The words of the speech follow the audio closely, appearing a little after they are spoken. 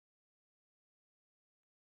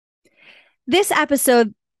This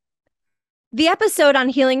episode, the episode on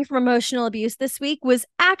healing from emotional abuse this week was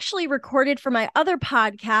actually recorded for my other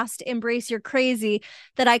podcast, Embrace Your Crazy,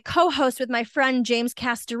 that I co-host with my friend James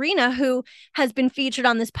Castorina, who has been featured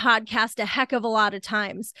on this podcast a heck of a lot of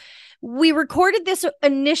times. We recorded this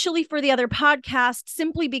initially for the other podcast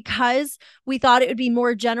simply because we thought it would be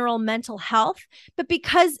more general mental health, but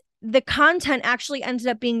because the content actually ended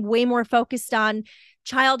up being way more focused on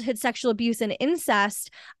childhood sexual abuse and incest,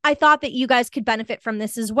 I thought that you guys could benefit from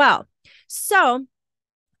this as well. So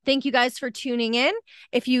thank you guys for tuning in.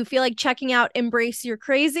 If you feel like checking out Embrace Your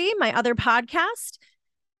Crazy, my other podcast,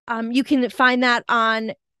 you can find that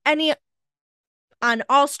on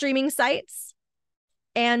all streaming sites.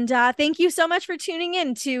 And thank you so much for tuning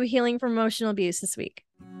in to Healing from Emotional Abuse this week.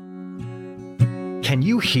 Can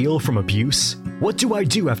you heal from abuse? What do I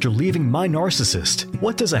do after leaving my narcissist?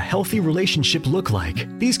 What does a healthy relationship look like?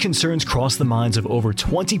 These concerns cross the minds of over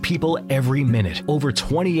 20 people every minute, over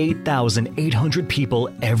 28,800 people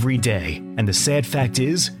every day. And the sad fact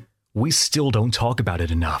is, we still don't talk about it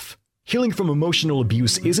enough. Healing from emotional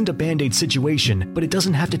abuse isn't a band-aid situation, but it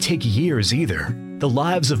doesn't have to take years either. The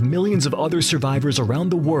lives of millions of other survivors around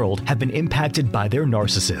the world have been impacted by their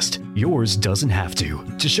narcissist. Yours doesn't have to.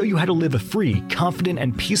 To show you how to live a free, confident,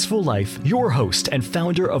 and peaceful life, your host and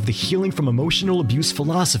founder of the Healing from Emotional Abuse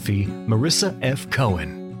philosophy, Marissa F.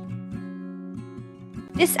 Cohen.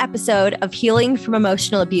 This episode of Healing from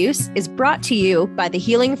Emotional Abuse is brought to you by the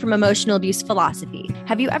Healing from Emotional Abuse philosophy.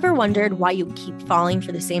 Have you ever wondered why you keep falling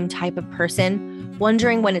for the same type of person,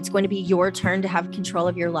 wondering when it's going to be your turn to have control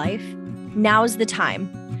of your life? Now's the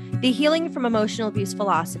time. The Healing from Emotional Abuse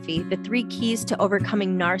philosophy, the 3 keys to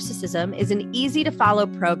overcoming narcissism, is an easy to follow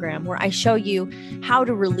program where I show you how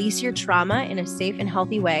to release your trauma in a safe and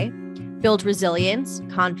healthy way, build resilience,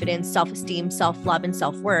 confidence, self-esteem, self-love, and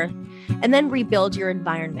self-worth, and then rebuild your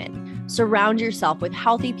environment. Surround yourself with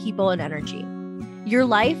healthy people and energy. Your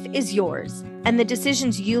life is yours, and the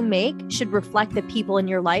decisions you make should reflect the people in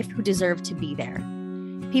your life who deserve to be there.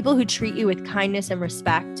 People who treat you with kindness and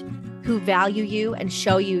respect, who value you and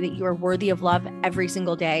show you that you are worthy of love every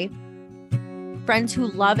single day. Friends who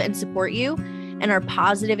love and support you and are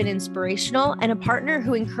positive and inspirational, and a partner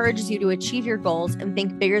who encourages you to achieve your goals and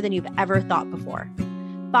think bigger than you've ever thought before.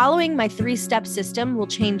 Following my 3-step system will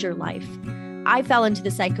change your life. I fell into the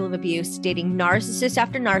cycle of abuse, dating narcissist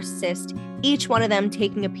after narcissist, each one of them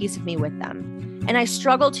taking a piece of me with them. And I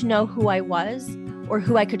struggled to know who I was or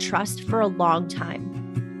who I could trust for a long time.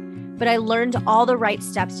 But I learned all the right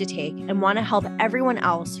steps to take and want to help everyone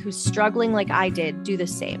else who's struggling like I did do the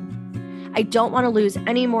same. I don't want to lose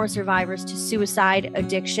any more survivors to suicide,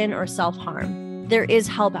 addiction, or self-harm. There is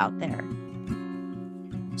help out there.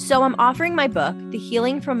 So I'm offering my book, The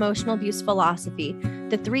Healing from Emotional Abuse Philosophy,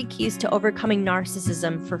 the 3 keys to overcoming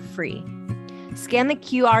narcissism, for free. Scan the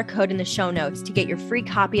QR code in the show notes to get your free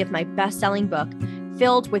copy of my best-selling book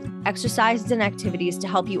filled with exercises and activities to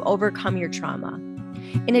help you overcome your trauma.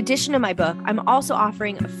 In addition to my book, I'm also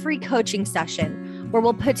offering a free coaching session where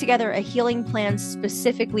we'll put together a healing plan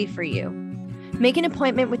specifically for you. Make an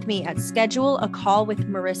appointment with me at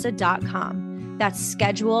scheduleacallwithmarissa.com. That's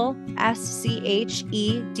schedule,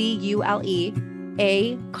 SCHEDULE,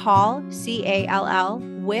 a call, CALL,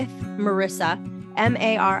 with Marissa,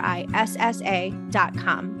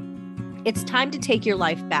 MARISSA.com. It's time to take your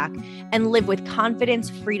life back and live with confidence,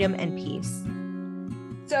 freedom, and peace.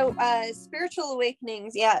 So, spiritual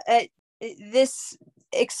awakenings, this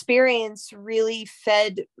experience really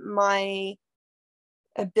fed my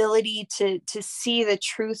ability to see the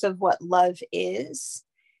truth of what love is,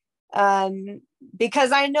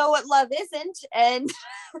 because I know what love isn't, and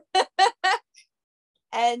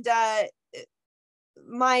and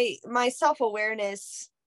my self-awareness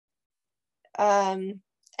and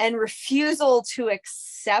refusal to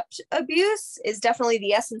accept abuse is definitely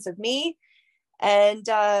the essence of me. And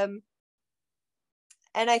I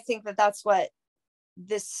think that that's what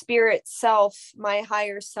the spirit self, my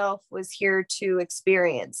higher self, was here to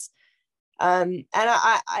experience. And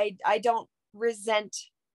I don't resent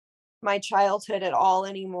my childhood at all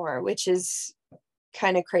anymore, which is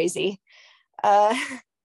kind of crazy.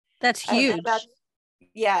 That's huge.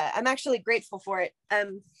 I'm actually grateful for it.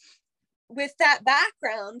 With that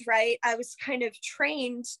background, right, I was kind of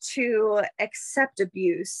trained to accept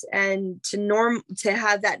abuse and to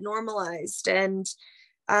have that normalized. And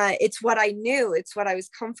it's what I knew, it's what I was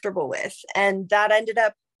comfortable with. And that ended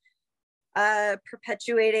up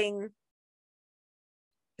perpetuating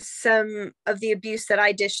some of the abuse that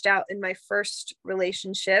I dished out in my first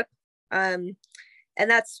relationship. And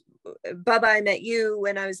that's Bubba. I met you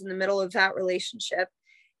when I was in the middle of that relationship.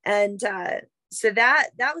 And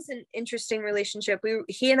that was an interesting relationship.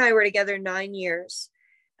 He and I were together 9 years.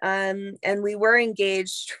 And we were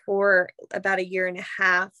engaged for about a year and a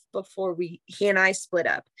half before he and I split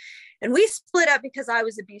up. And we split up because I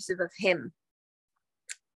was abusive of him.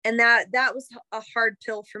 And that was a hard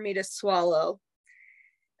pill for me to swallow.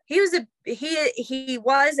 He was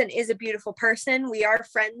and is a beautiful person. We are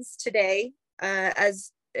friends today,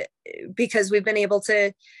 because we've been able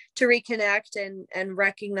to reconnect and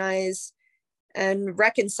recognize and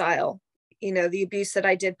reconcile, the abuse that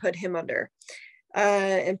I did put him under,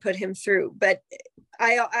 and put him through. But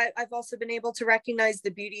I've also been able to recognize the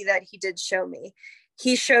beauty that he did show me.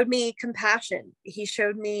 He showed me compassion. He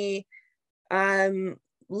showed me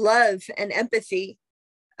love and empathy,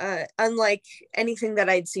 unlike anything that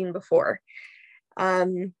I'd seen before.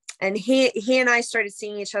 And he and I started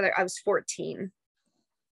seeing each other. I was 14.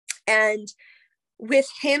 And with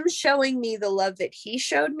him showing me the love that he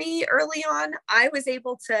showed me early on, I was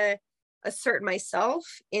able to assert myself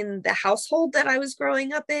in the household that I was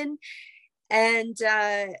growing up in. And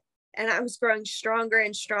I was growing stronger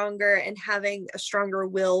and stronger and having a stronger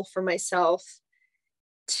will for myself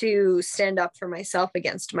to stand up for myself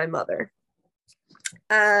against my mother.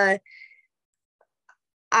 I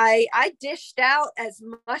dished out as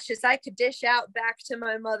much as I could dish out back to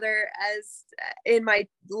my mother as in my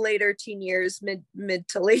later teen years, mid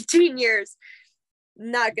to late teen years.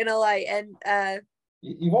 Not gonna lie. And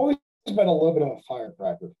you've always been a little bit of a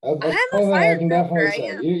firecracker. That's I'm a firecracker. I can definitely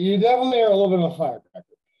say. You definitely are a little bit of a firecracker.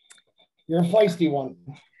 You're a feisty one.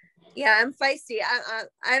 Yeah, I'm feisty.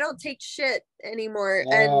 I don't take shit anymore.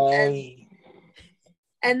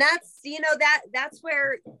 And that's, that's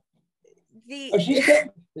where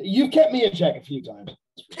you've kept me in check a few times.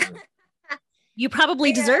 You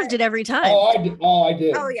probably deserved it every time. I did.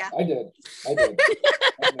 Oh yeah. I did.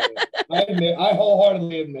 I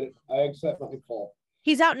wholeheartedly admit it. I accept my fault.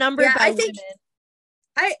 He's outnumbered by women.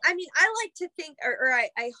 I mean, I like to think, or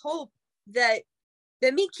I hope that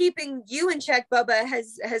me keeping you in check, Bubba,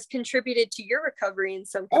 has contributed to your recovery in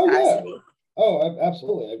some capacity. Oh,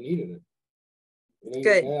 absolutely. I've needed it.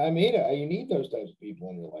 Good. I mean, you need those types of people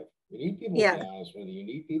in your life. You need people to be honest with you. You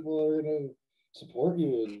need people that are going to support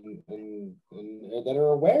you and that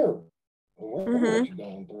are aware of what you're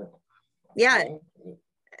going through. Yeah.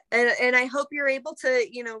 And I hope you're able to,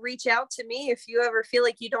 reach out to me if you ever feel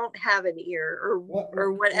like you don't have an ear or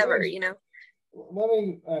whatever, I'm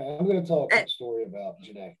going to tell a quick story about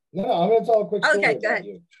Janae. No, I'm going to tell a quick story about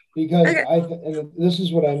you because and this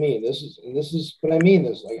is what I mean. This is what I mean.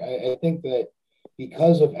 I think that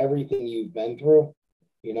because of everything you've been through,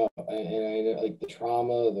 and I like the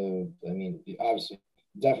trauma, obviously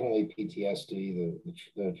definitely PTSD,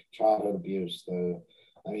 the childhood abuse, the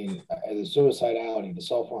suicidality, the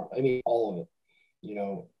self-harm, all of it,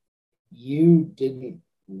 you didn't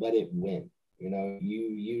let it win. You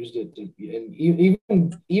used it to, and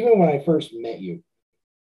even when I first met you,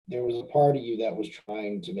 there was a part of you that was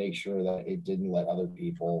trying to make sure that it didn't let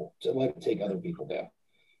take other people down.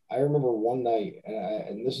 I remember one night,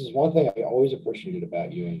 and this is one thing I always appreciated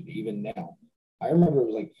about you, and even now, I remember it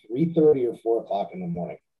was like 3:30 or 4 o'clock in the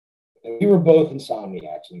morning, and we were both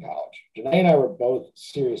insomniacs in college. Janae and I were both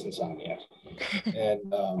serious insomniacs,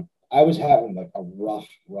 and I was having like a rough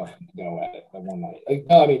go at it that one night.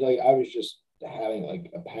 I was just having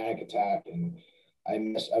like a panic attack, and I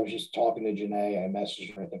was just talking to Janae. I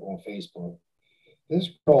messaged her, I think, on Facebook. This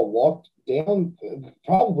girl walked down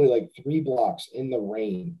probably like 3 blocks in the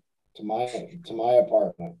rain to my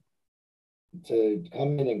apartment to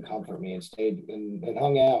come in and comfort me, and stayed and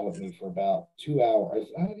hung out with me for about 2 hours.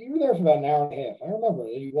 You were there for about an hour and a half. I remember.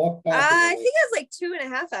 You walked back. I think it was like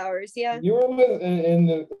 2.5 hours. Yeah. You were in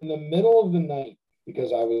the middle of the night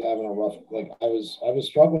because I was having a rough, I was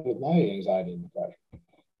struggling with my anxiety and depression,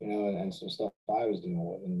 and some stuff I was dealing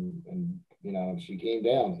with, and she came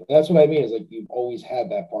down. That's what I mean. Is like you've always had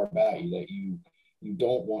that part about you that you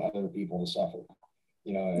don't want other people to suffer,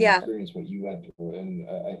 and experience what you went through. And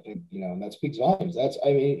I think and that speaks volumes.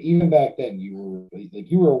 Even back then you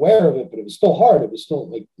were aware of it, but it was still hard. It was still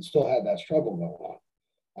you still had that struggle going on.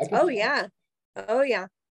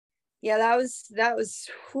 Yeah, that was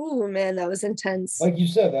man, that was intense. Like you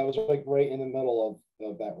said, that was like right in the middle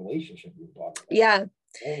of that relationship you were talking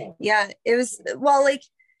about. Yeah, it was,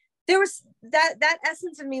 there was that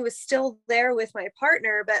essence of me was still there with my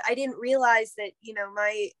partner, but I didn't realize that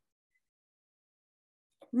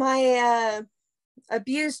my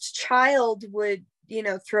abused child would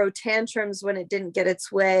throw tantrums when it didn't get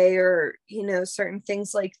its way, or certain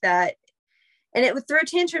things like that, and it would throw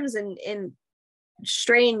tantrums in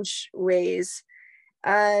strange ways,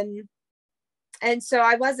 and so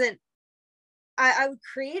I wasn't I would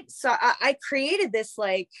create, so I created this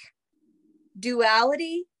like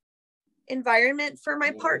duality environment for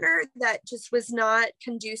my partner that just was not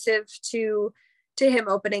conducive to him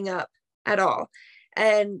opening up at all.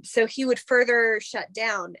 And so he would further shut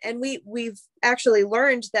down. And we've actually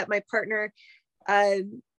learned that my partner,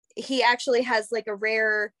 he actually has like a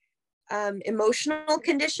rare emotional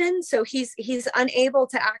condition. So he's unable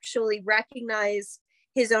to actually recognize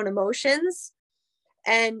his own emotions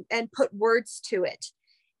and put words to it.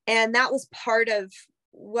 And that was part of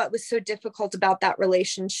what was so difficult about that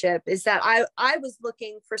relationship, is that I was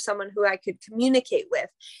looking for someone who I could communicate with,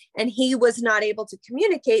 and he was not able to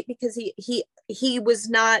communicate because he was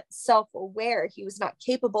not self-aware. He was not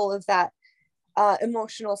capable of that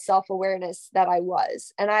emotional self-awareness that I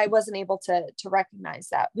was, and I wasn't able to recognize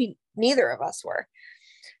that. Neither of us were.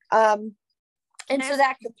 And so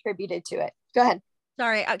that contributed to it. Go ahead.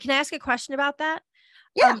 Sorry. Can I ask a question about that?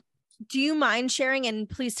 Yeah. Do you mind sharing? And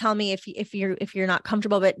please tell me if you're not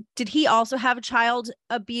comfortable, but did he also have child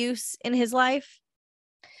abuse in his life?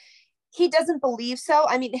 He doesn't believe so.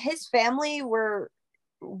 I mean, his family were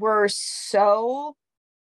so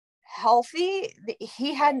healthy.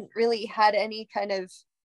 He hadn't really had any kind of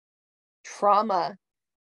trauma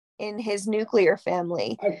in his nuclear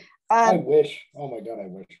family. I wish. Oh my God, I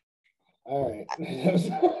wish. All right.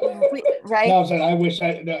 Right. No, I'm saying I wish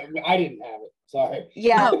I didn't have it. Sorry.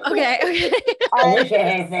 Yeah. Oh, okay. I wish I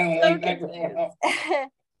had a family like that growing up.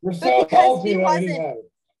 We're so healthy that I didn't have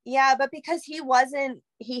it. Yeah, but because he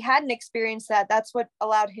hadn't experienced that, that's what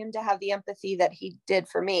allowed him to have the empathy that he did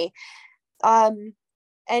for me. And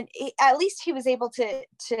at least he was able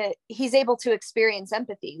he's able to experience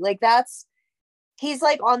empathy. Like he's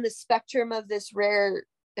like on the spectrum of this rare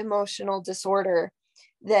emotional disorder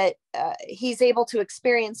that he's able to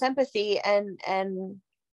experience empathy and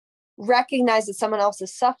recognize that someone else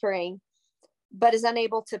is suffering, but is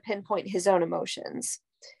unable to pinpoint his own emotions.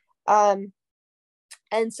 And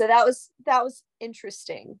so that was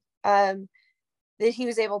interesting, that he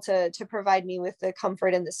was able to provide me with the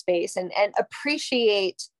comfort and the space and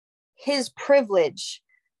appreciate his privilege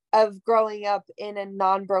of growing up in a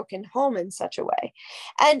non-broken home in such a way.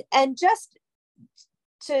 And just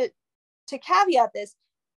to caveat this,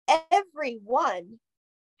 everyone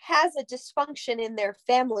has a dysfunction in their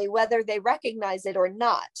family, whether they recognize it or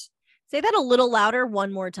not. Say that a little louder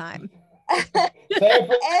one more time.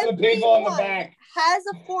 The people in the back has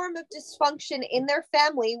a form of dysfunction in their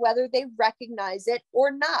family, whether they recognize it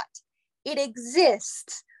or not. It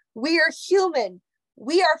exists. We are human.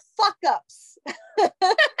 We are fuck ups.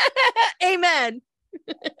 Amen.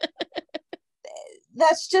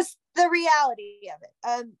 That's just the reality of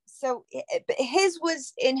it. So his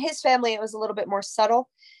was, in his family, it was a little bit more subtle.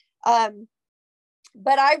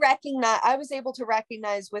 But I was able to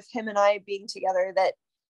recognize with him and I being together that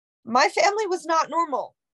my family was not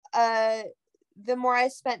normal. The more I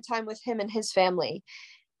spent time with him and his family,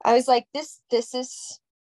 I was like, this is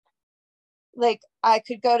like, I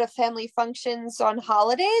could go to family functions on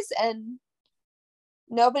holidays and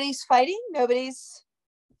nobody's fighting, nobody's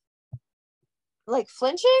like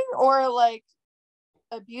flinching or like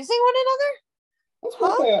abusing one another.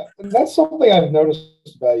 That's something I've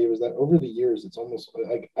noticed about you, is that over the years, it's almost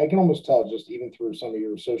like I can almost tell, just even through some of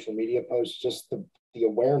your social media posts, just the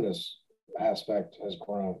awareness aspect has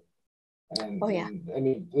grown. And, and I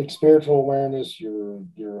mean, like spiritual awareness, your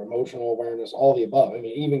emotional awareness, all the above. I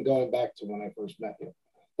mean, even going back to when I first met you,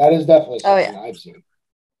 that is definitely something I've seen.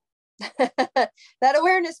 That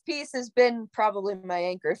awareness piece has been probably my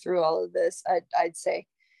anchor through all of this, I'd say.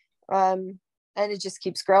 And it just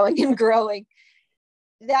keeps growing and growing.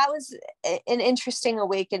 That was an interesting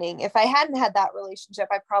awakening. If I hadn't had that relationship,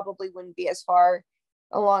 I probably wouldn't be as far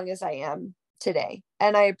along as I am today.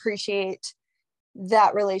 And I appreciate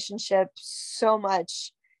that relationship so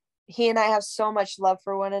much. He and I have so much love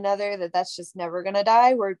for one another that's just never going to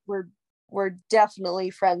die. We're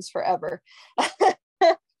definitely friends forever.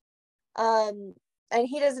 And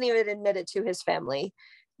he doesn't even admit it to his family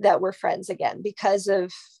that we're friends again because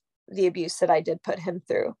of the abuse that I did put him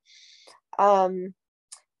through.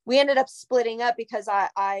 We ended up splitting up because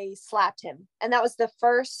I slapped him. And that was the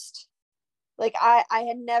first, like, I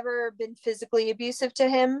had never been physically abusive to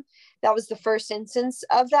him. That was the first instance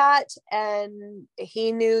of that. And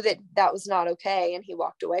he knew that was not okay. And he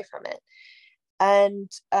walked away from it. And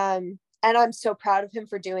I'm so proud of him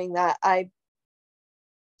for doing that.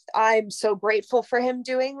 I'm so grateful for him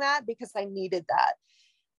doing that because I needed that.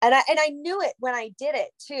 And I knew it when I did it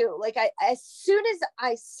too. Like as soon as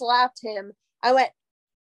I slapped him, I went,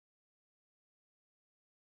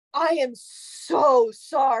 I am so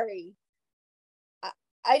sorry.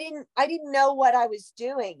 I didn't know what I was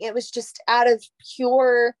doing. It was just out of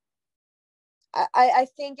pure, I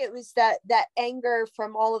think it was that anger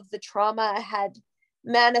from all of the trauma had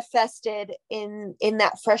manifested in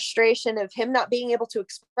that frustration of him not being able to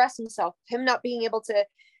express himself, him not being able to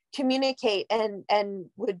communicate, and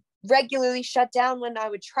would regularly shut down when I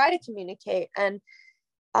would try to communicate. And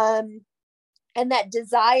that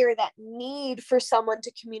desire, that need for someone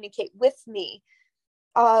to communicate with me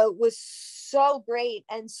was so great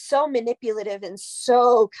and so manipulative and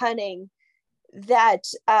so cunning that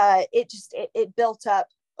it built up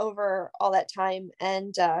over all that time.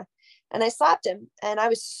 And I slapped him, and I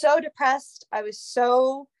was so depressed. I was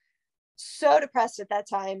so depressed at that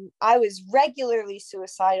time. I was regularly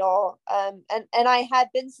suicidal, and I had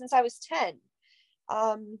been since I was 10.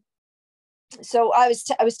 So I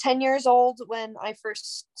was 10 years old when I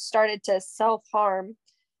first started to self-harm.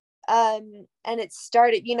 And it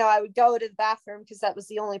started, I would go to the bathroom because that was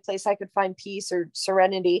the only place I could find peace or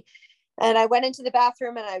serenity. And I went into the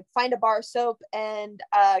bathroom and I'd find a bar of soap and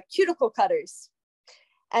cuticle cutters.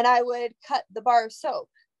 And I would cut the bar of soap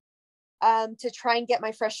to try and get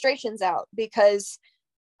my frustrations out, because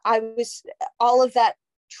all of that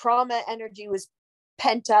trauma energy was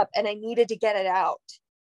pent up and I needed to get it out.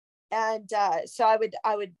 And so I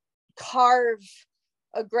would carve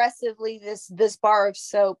aggressively this bar of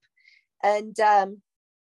soap, and then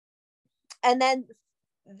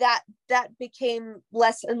that became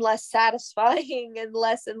less and less satisfying and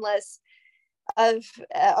less of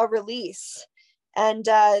a release. And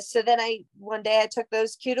so then one day I took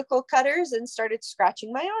those cuticle cutters and started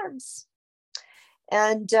scratching my arms,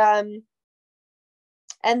 and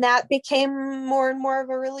that became more and more of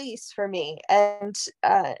a release for me. And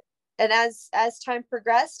as time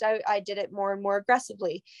progressed, I did it more and more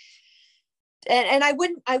aggressively. And I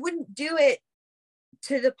wouldn't do it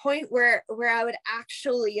to the point where I would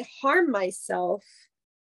actually harm myself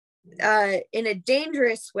in a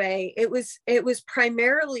dangerous way. It was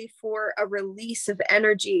primarily for a release of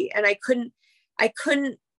energy, and I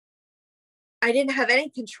didn't have any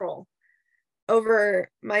control over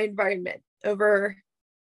my environment, over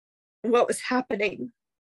what was happening.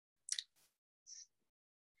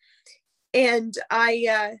 And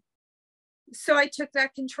so I took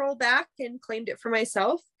that control back and claimed it for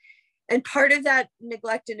myself. And part of that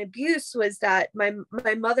neglect and abuse was that my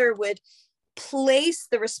mother would place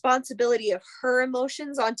the responsibility of her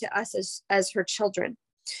emotions onto us as her children.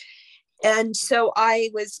 And so I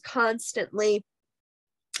was constantly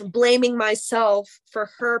blaming myself for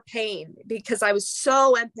her pain because I was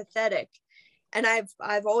so empathetic. And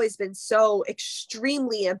I've always been so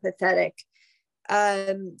extremely empathetic,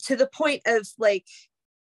 to the point of like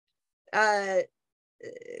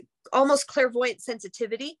almost clairvoyant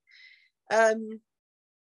sensitivity. And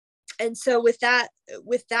so with that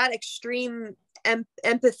extreme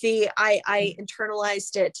empathy, I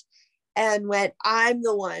internalized it and went, I'm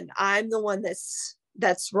the one that's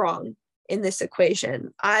wrong in this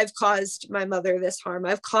equation. I've caused my mother this harm.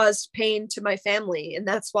 I've caused pain to my family. And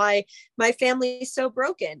that's why my family is so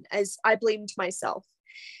broken, as I blamed myself.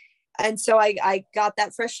 And so I got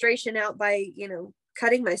that frustration out by,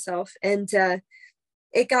 cutting myself. And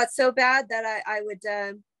it got so bad that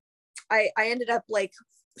I ended up like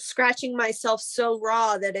scratching myself so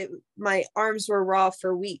raw that my arms were raw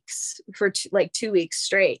for weeks, for 2 weeks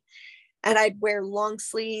straight. And I'd wear long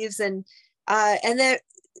sleeves, and then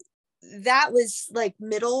that was like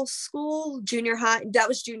middle school, junior high. That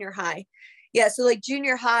was junior high. Yeah. So like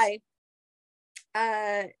junior high,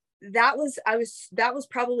 that was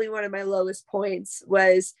probably one of my lowest points.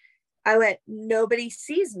 Was I went, nobody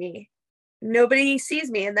sees me.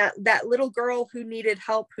 And that little girl who needed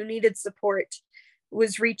help, who needed support,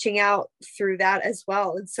 was reaching out through that as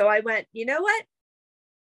well. And so I went, you know what?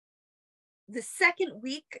 The second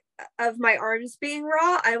week of my arms being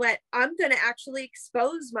raw, I went, I'm going to actually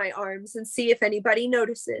expose my arms and see if anybody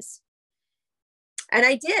notices. And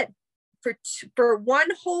I did. For one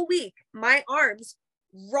whole week, my arms,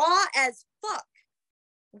 raw as fuck,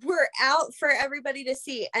 were out for everybody to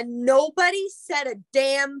see. And nobody said a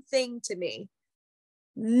damn thing to me.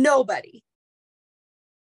 Nobody.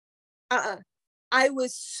 I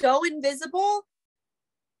was so invisible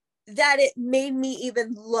that it made me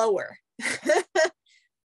even lower.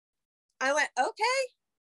 I went, okay,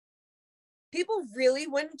 people really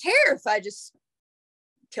wouldn't care if I just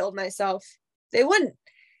killed myself. They wouldn't.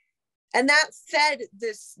 And that fed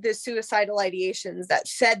the suicidal ideations, that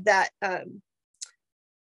fed that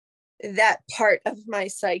part of my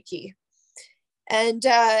psyche. And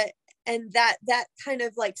that kind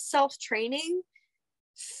of like self-training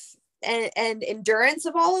and endurance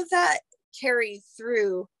of all of that carry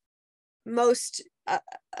through most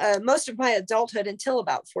of my adulthood until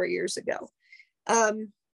about 4 years ago.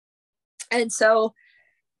 And so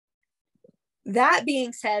that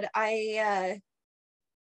being said, I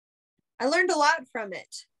learned a lot from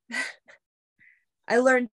it. I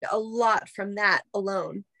learned a lot from that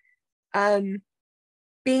alone.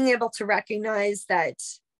 Being able to recognize that,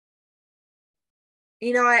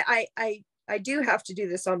 you know, I do have to do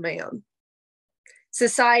this on my own.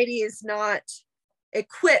 Society is not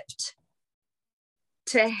equipped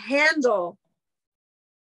to handle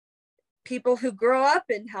people who grow up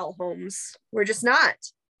in hell homes. We're just not.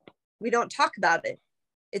 We don't talk about it.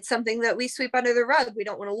 It's something that we sweep under the rug. We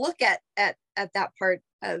don't want to look at that part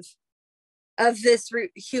of this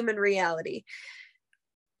human reality.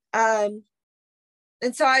 And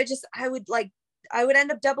so I would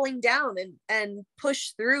end up doubling down and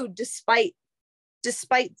push through despite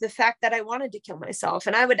the fact that I wanted to kill myself.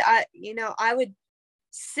 And I would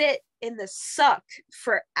sit in the suck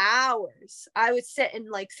for hours. I would sit and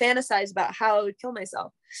like fantasize about how I would kill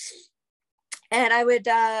myself. And I would,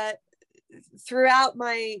 throughout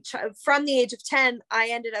from the age of 10, I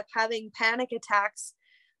ended up having panic attacks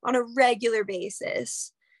on a regular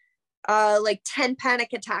basis, like 10 panic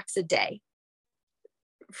attacks a day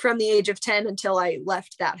from the age of 10 until I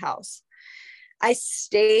left that house. I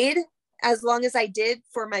stayed as long as I did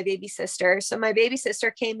for my baby sister. So my baby sister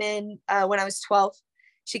came in when I was 12.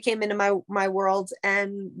 She came into my world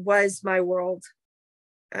and was my world.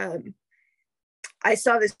 I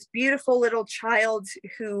saw this beautiful little child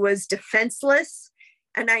who was defenseless,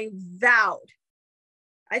 and I vowed.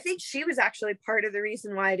 I think she was actually part of the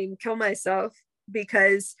reason why I didn't kill myself,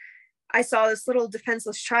 because I saw this little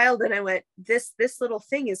defenseless child and I went, this little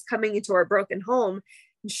thing is coming into our broken home.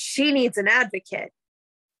 She needs an advocate.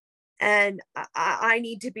 And I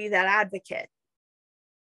need to be that advocate.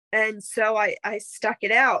 And so I stuck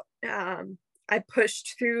it out. I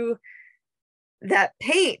pushed through that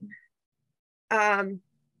pain. And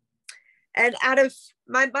out of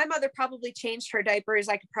my mother probably changed her diapers.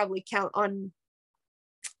 I could probably count on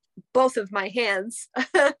both of my hands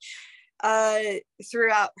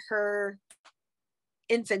throughout her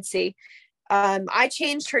infancy. I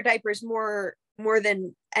changed her diapers more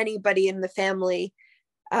than anybody in the family,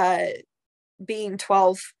 being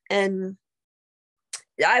 12. And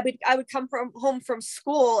I would come home from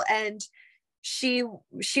school, and she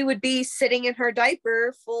would be sitting in her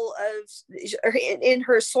diaper in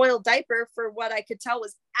her soiled diaper for what I could tell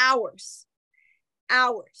was hours.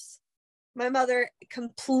 My mother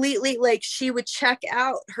completely, like, she would check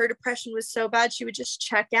out. Her depression was so bad, she would just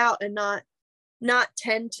check out and not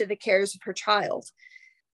tend to the cares of her child.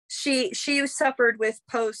 She suffered with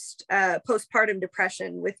postpartum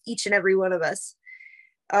depression with each and every one of us.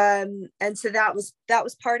 And so that was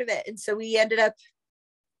part of it. And so I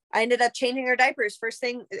ended up changing her diapers. First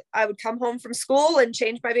thing, I would come home from school and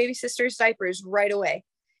change my baby sister's diapers right away,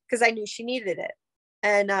 because I knew she needed it.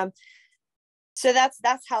 And so that's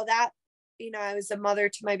how that, I was a mother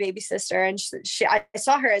to my baby sister, and I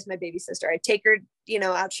saw her as my baby sister. I'd take her,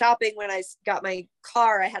 out shopping. When I got my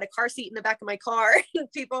car, I had a car seat in the back of my car.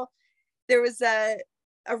 There was a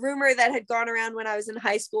rumor that had gone around when I was in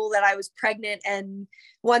high school that I was pregnant. And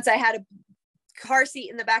once I had a car seat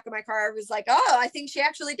in the back of my car, I was like, oh, I think she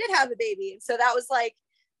actually did have a baby. And so that was like,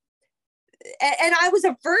 and I was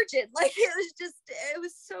a virgin. Like, it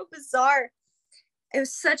was so bizarre. It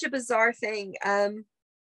was such a bizarre thing.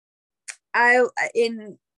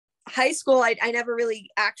 In high school, I never really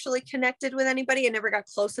actually connected with anybody. I never got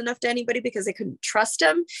close enough to anybody because I couldn't trust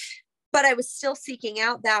them, but I was still seeking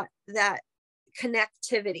out that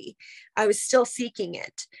connectivity. I was still seeking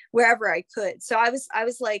it wherever I could. So I was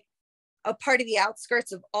like a part of the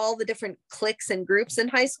outskirts of all the different cliques and groups in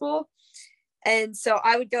high school. And so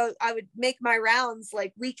I would make my rounds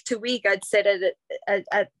like week to week. I'd sit at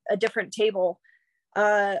a different table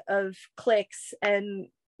of cliques and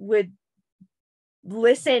would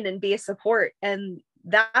listen and be a support. And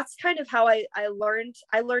that's kind of how I learned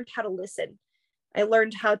how to listen. I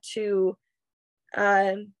learned how to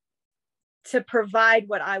provide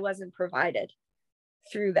what I wasn't provided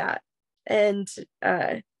through that. And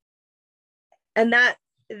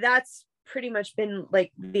that's pretty much been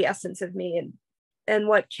like the essence of me and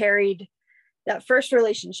what carried that first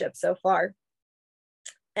relationship so far.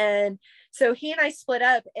 And so he and I split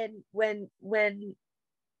up, and when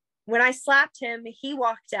I slapped him, he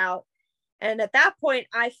walked out. And at that point,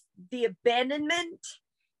 the abandonment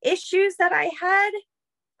issues that I had,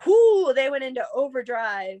 they went into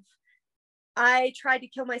overdrive. I tried to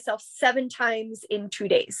kill myself 7 times in 2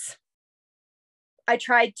 days. I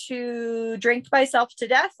tried to drink myself to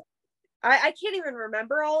death I can't even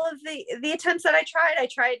remember all of the attempts that I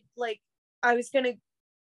tried. Like, I was gonna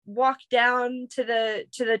walk down to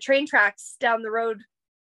the train tracks down the road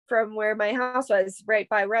from where my house was, right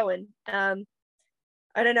by Rowan. I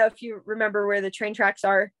don't know if you remember where the train tracks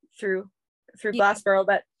are through Glassboro,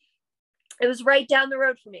 but it was right down the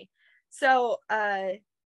road for me. So I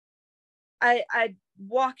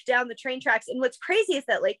walked down the train tracks, and what's crazy is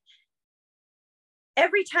that, like,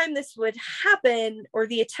 every time this would happen, or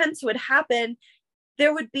the attempts would happen,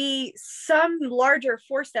 there would be some larger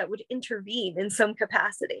force that would intervene in some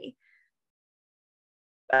capacity.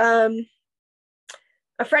 A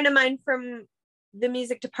friend of mine from the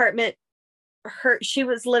music department, she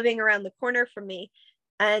was living around the corner from me,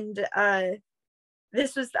 and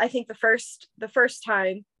this was, I think, the first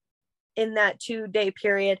time in that 2-day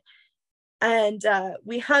period, and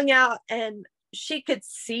we hung out, and she could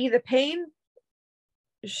see the pain.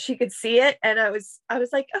 She could see it, and I was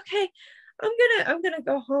like, okay, I'm gonna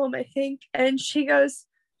go home, I think. And she goes,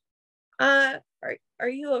 are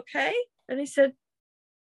you okay? And I said,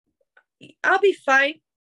 I'll be fine,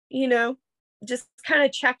 just kind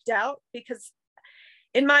of checked out, because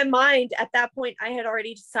in my mind at that point, I had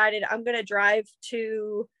already decided I'm going to drive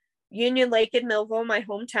to Union Lake in Millville, my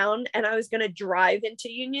hometown, and I was going to drive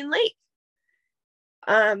into Union Lake.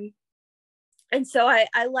 And so I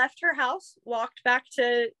left her house, walked back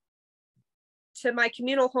to my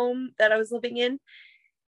communal home that I was living in,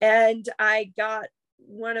 and I got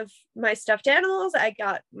one of my stuffed animals. I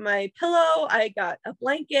got my pillow. I got a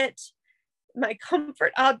blanket, my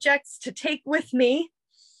comfort objects to take with me.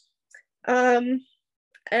 And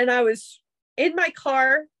I was in my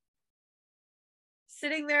car,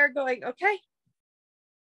 sitting there going, okay,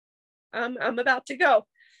 I'm about to go.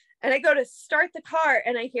 And I go to start the car,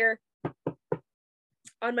 and I hear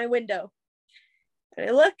on my window, and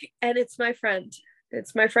I look, and it's my friend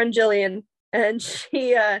Jillian. And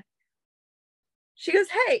she goes,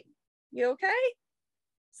 hey, you okay?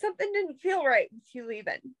 Something didn't feel right with you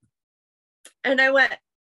leaving. And I went,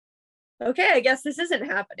 okay, I guess this isn't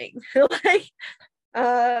happening. Like,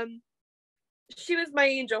 she was my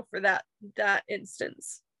angel for that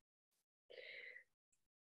instance.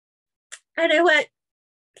 And I went,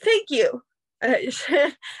 thank you. I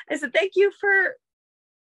said, thank you for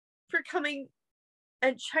coming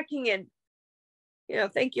and checking in.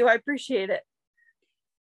 Thank you. I appreciate it.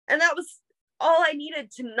 And that was all I needed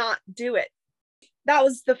to not do it. That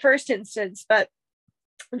was the first instance, but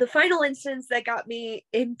the final instance that got me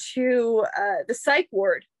into the psych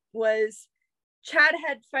ward was Chad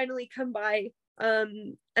had finally come by,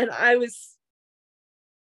 and I was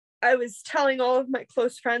telling all of my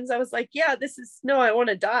close friends, I was like, yeah, I want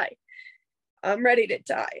to die. I'm ready to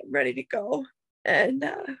die. I'm ready to go. And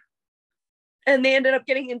they ended up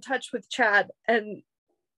getting in touch with Chad, and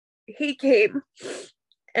he came,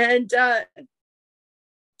 and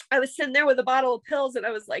I was sitting there with a bottle of pills, and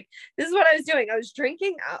I was like, this is what I was doing. I was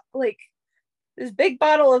drinking like this big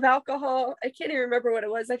bottle of alcohol. I can't even remember what it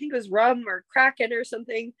was. I think it was rum or Kraken or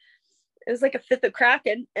something. It was like a fifth of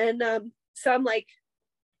Kraken. And so I'm like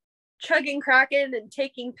chugging Kraken and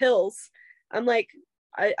taking pills. I'm like,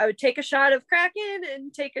 I would take a shot of Kraken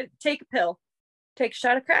and take a pill. Take a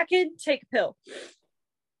shot of Kraken, take a pill.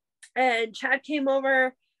 And Chad came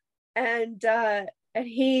over, and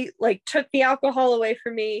he like took the alcohol away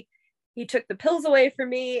from me. He took the pills away from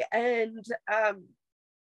me, and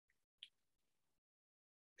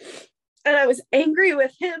I was angry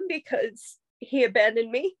with him because he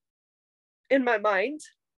abandoned me in my mind,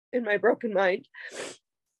 in my broken mind.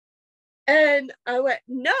 And I went,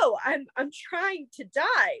 no, I'm trying to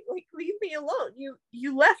die. Like, leave me alone.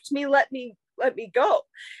 You left me, let me go.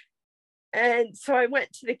 And so I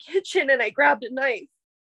went to the kitchen, and I grabbed a knife,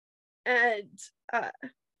 and I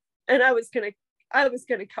was gonna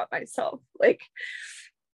cut myself, like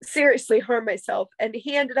seriously harm myself. And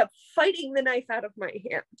he ended up fighting the knife out of my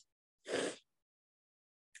hand.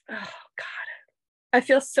 Oh God, I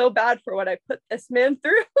feel so bad for what I put this man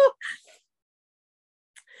through.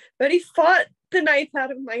 But he fought the knife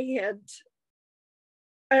out of my hand,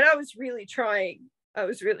 and I was really trying.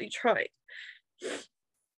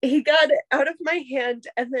 He got it out of my hand,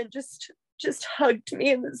 and then just hugged me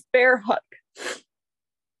in this bear hug,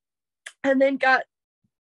 and then got,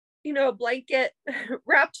 a blanket,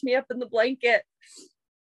 wrapped me up in the blanket,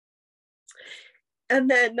 and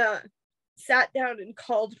then sat down and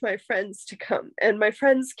called my friends to come. And my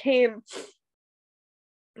friends came,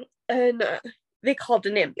 and they called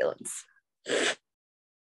an ambulance.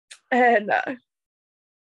 And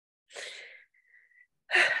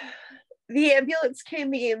the ambulance came,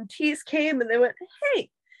 the EMTs came, and they went, hey,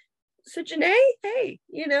 so Janae, hey,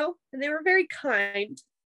 you know, and they were very kind,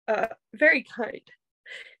 very kind.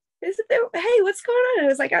 They said, hey, what's going on? I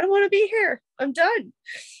was like, I don't want to be here. I'm done.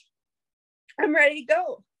 I'm ready to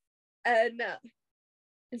go. And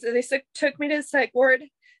so they took me to the psych ward,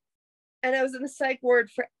 and I was in the psych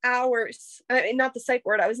ward for hours. I mean, not the psych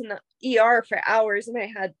ward. I was in the ER for hours, and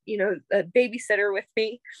I had, you know, a babysitter with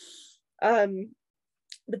me.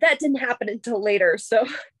 But that didn't happen until later. So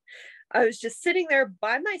I was just sitting there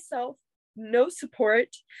by myself, no support.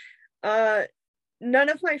 None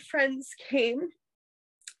of my friends came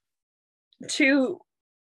to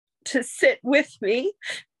sit with me.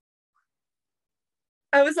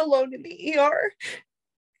 I was alone in the ER,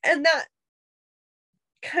 and that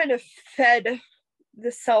kind of fed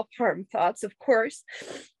the self-harm thoughts, of course.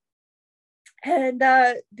 And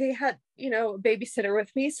they had, you know, a babysitter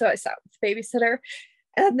with me, so I sat with the babysitter.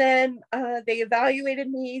 And then they evaluated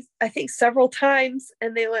me, I think, several times,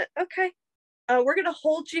 and they went, okay, we're going to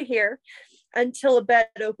hold you here until a bed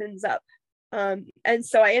opens up. And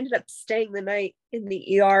so I ended up staying the night in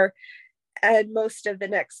the ER and most of the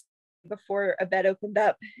next before a bed opened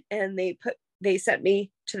up, and they sent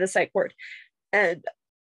me to the psych ward. And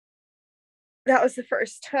that was the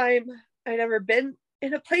first time I'd ever been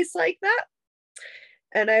in a place like that.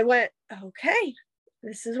 And I went, okay,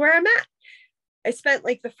 this is where I'm at. I spent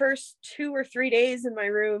like the first 2 or 3 days in my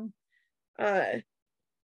room,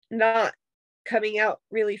 not coming out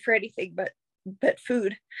really for anything but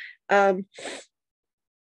food. And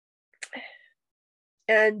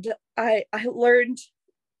I learned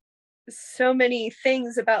so many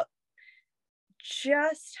things about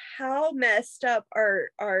just how messed up our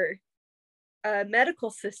medical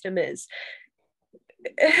system is.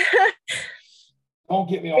 Don't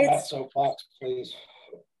get me on that soapbox, please.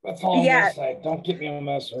 That's all I'm gonna say. Don't get me on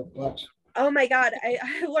that soapbox. Oh my God,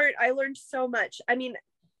 I learned so much. I mean,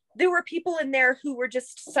 there were people in there who were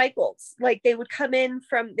just cycles. Like they would come in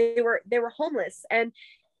from, they were homeless, and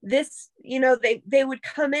this, you know, they would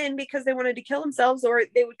come in because they wanted to kill themselves, or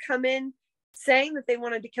they would come in saying that they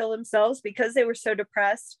wanted to kill themselves because they were so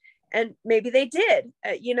depressed, and maybe they did,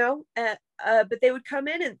 you know, but they would come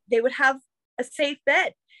in and they would have a safe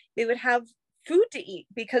bed. They would have food to eat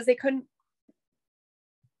because they couldn't,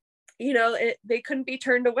 you know, they couldn't be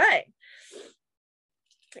turned away.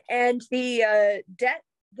 And the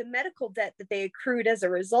medical debt that they accrued as a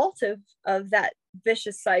result of that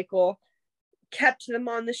vicious cycle kept them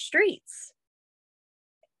on the streets.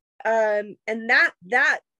 And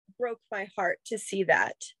that broke my heart to see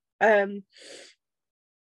that. And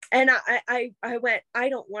I went, I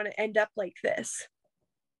don't want to end up like this.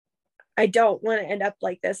 I don't want to end up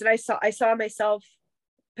like this. And I saw myself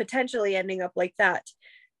potentially ending up like that.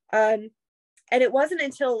 And it wasn't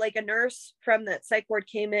until like a nurse from that psych ward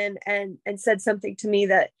came in and said something to me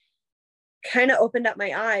that kind of opened up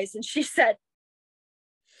my eyes. And she said,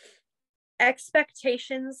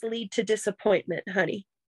 expectations lead to disappointment, honey.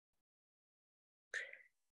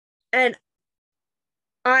 And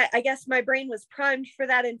I guess my brain was primed for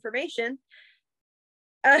that information.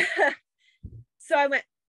 So I went,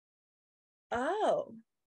 oh,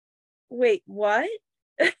 wait, what?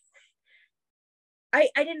 I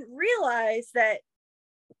didn't realize that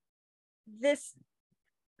this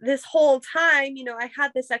whole time, you know, I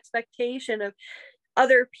had this expectation of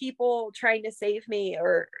other people trying to save me,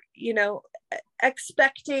 or, you know,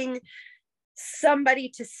 expecting somebody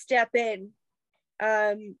to step in,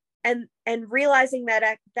 and realizing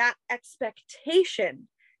that that expectation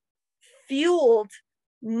fueled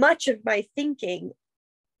much of my thinking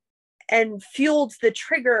and fueled the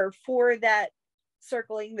trigger for that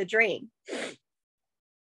circling the drain.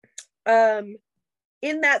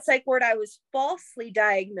 In that psych ward, I was falsely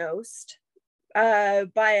diagnosed by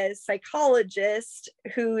a psychologist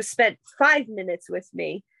who spent 5 minutes with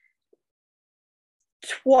me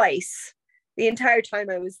twice the entire time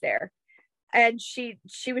I was there. And she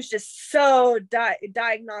was just so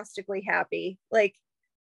diagnostically happy. Like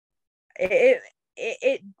it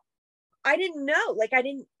I didn't know. Like I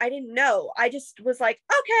didn't know. I just was like,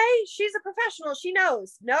 okay, she's a professional. She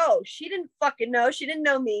knows. No, she didn't fucking know. She didn't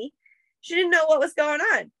know me. She didn't know what was going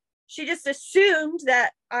on. She just assumed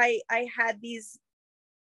that I had these,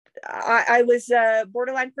 I was a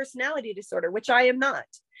borderline personality disorder, which I am not.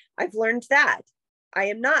 I've learned that. I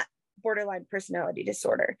am not borderline personality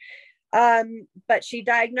disorder. But she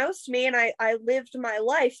diagnosed me, and I lived my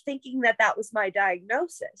life thinking that that was my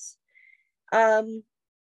diagnosis.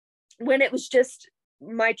 When it was just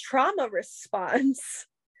my trauma response,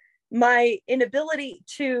 my inability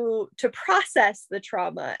to process the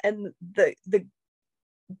trauma and the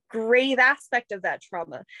grave aspect of that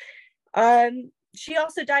trauma. she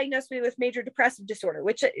also diagnosed me with major depressive disorder,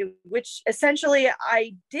 which essentially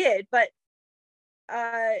I did, but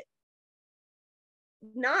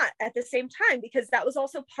not at the same time, because that was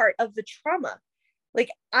also part of the trauma. Like,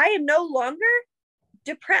 I am no longer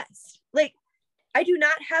depressed. Like, I do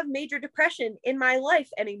not have major depression in my life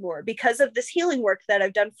anymore because of this healing work that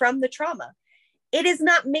I've done from the trauma. It is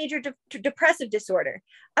not major depressive disorder.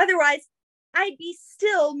 Otherwise, I'd be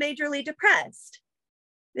still majorly depressed.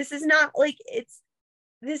 This is not like,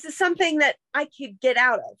 this is something that I could get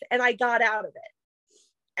out of, and I got out of it.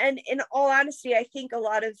 And in all honesty, I think a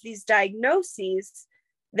lot of these diagnoses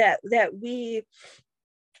that we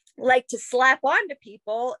like to slap onto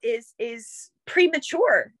people is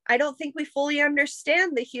premature. I don't think we fully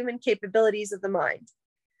understand the human capabilities of the mind,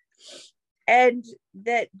 and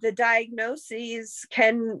that the diagnoses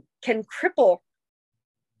can cripple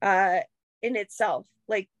in itself,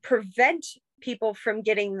 like prevent people from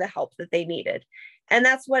getting the help that they needed. And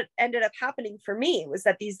that's what ended up happening for me, was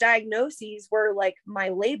that these diagnoses were like my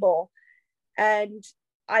label, and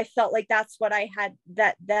I felt like that's what I had,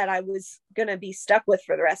 that I was going to be stuck with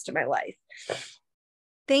for the rest of my life.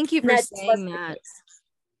 Thank you for saying that.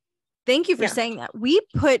 Thank you for saying that. We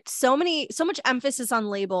put so much emphasis on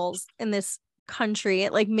labels in this country.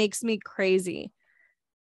 It like makes me crazy,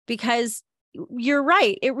 because you're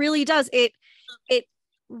right. It really does. It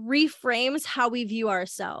reframes how we view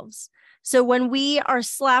ourselves. So when we are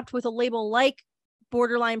slapped with a label like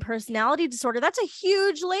borderline personality disorder, that's a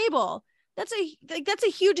huge label. That's a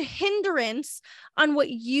huge hindrance on what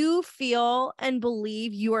you feel and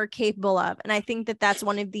believe you are capable of. And I think that that's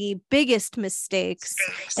one of the biggest mistakes.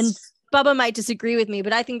 And Bubba might disagree with me,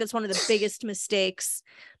 but I think that's one of the biggest mistakes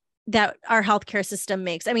that our healthcare system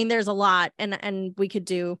makes. I mean, there's a lot, and we could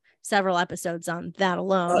do several episodes on that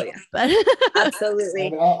alone. Oh, yeah. But absolutely.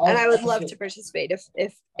 And I would love to participate.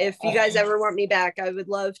 If you guys ever want me back, I would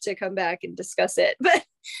love to come back and discuss it. But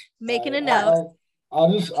making a note. I'll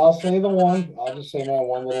just say my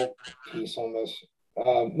one little piece on this.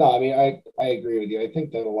 No, I mean, I agree with you. I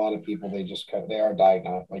think that a lot of people, they are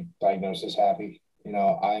diagnosis happy. You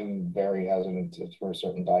know, I'm very hesitant to throw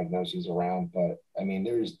certain diagnoses around, but I mean,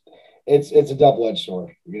 it's a double-edged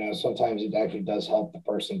sword. You know, sometimes it actually does help the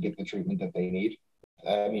person get the treatment that they need.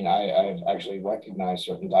 I mean, I've actually recognized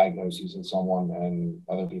certain diagnoses in someone, and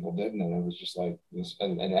other people didn't, and it was just like this,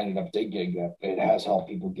 and ended up digging that it has helped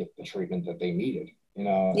people get the treatment that they needed. You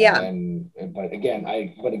know, yeah. But again,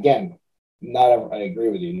 I agree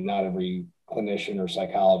with you. Not every clinician or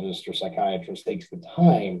psychologist or psychiatrist takes the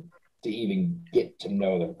time to even get to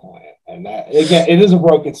know their client, and that, again, it is a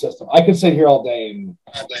broken system. I could sit here all day and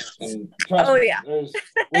trust me, yeah.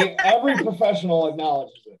 Every professional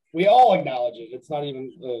acknowledges it. We all acknowledge it. It's not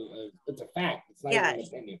even it's a fact. It's not even an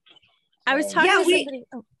opinion. I was talking to somebody.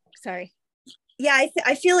 Oh, sorry. Yeah,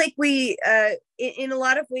 I feel like we, in a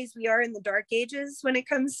lot of ways, we are in the dark ages when it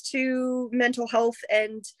comes to mental health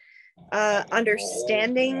and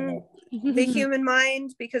understanding the human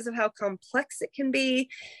mind, because of how complex it can be.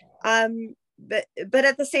 But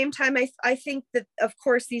at the same time, I think that, of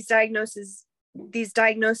course, these diagnoses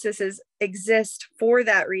exist for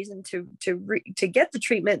that reason, to get the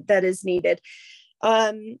treatment that is needed.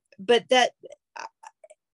 But that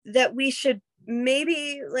we should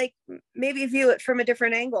maybe view it from a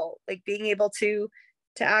different angle, like being able to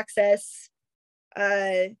access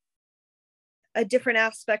a different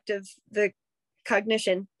aspect of the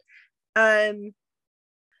cognition.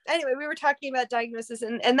 Anyway, we were talking about diagnosis,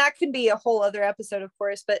 and that could be a whole other episode, of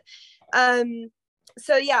course, but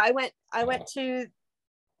so yeah, I went to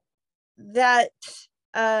that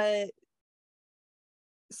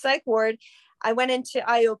psych ward. I went into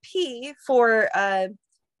IOP for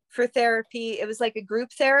therapy. It was like a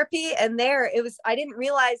group therapy, and I didn't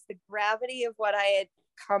realize the gravity of what I had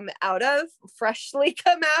freshly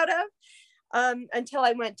come out of, until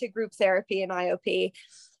I went to group therapy in IOP.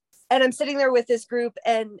 And I'm sitting there with this group,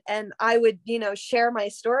 and I would, share my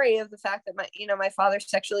story of the fact that my father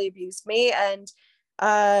sexually abused me, and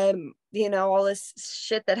all this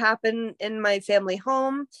shit that happened in my family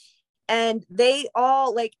home. And they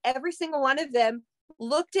all, like, every single one of them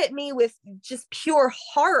looked at me with just pure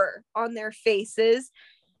horror on their faces.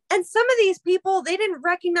 And some of these people, they didn't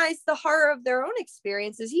recognize the horror of their own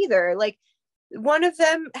experiences either. Like, one of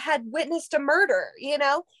them had witnessed a murder.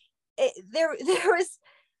 There was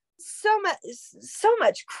so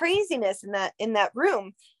much craziness in that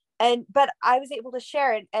room. But I was able to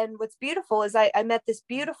share it. And what's beautiful is I met this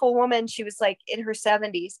beautiful woman. She was like in her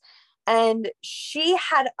 70s, and she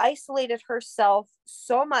had isolated herself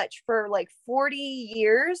so much for like 40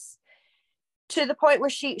 years to the point where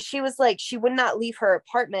she was like, she would not leave her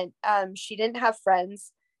apartment. She didn't have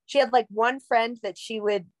friends. She had like one friend that she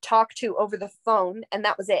would talk to over the phone, and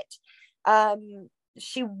that was it.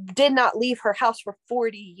 She did not leave her house for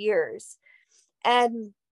 40 years.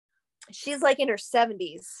 And she's like in her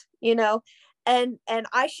 70s, you know, and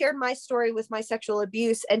I shared my story with my sexual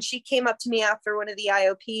abuse, and she came up to me after one of the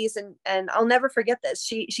IOPs, and I'll never forget this.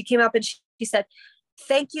 She came up and she said,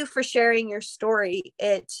 "Thank you for sharing your story.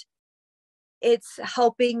 It's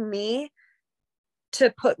helping me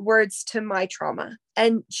to put words to my trauma."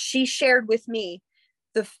 And she shared with me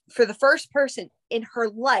for the first person in her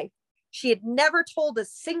life, she had never told a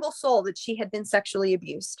single soul that she had been sexually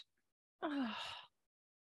abused.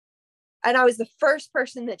 And I was the first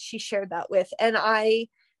person that she shared that with. And I,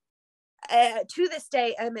 to this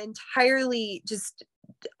day, am entirely just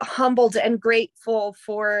humbled and grateful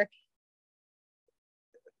for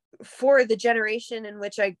the generation in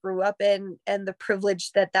which I grew up in, and the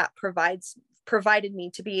privilege that provided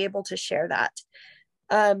me to be able to share that.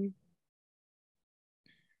 And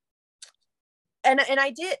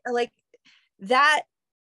I did, like, that,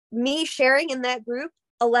 me sharing in that group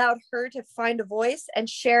allowed her to find a voice and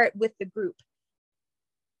share it with the group.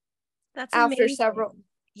 That's after amazing. several.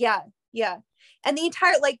 Yeah. And the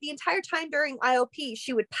entire time during IOP,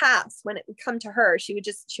 she would pass. When it would come to her, she would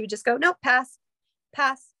just go, "No, pass,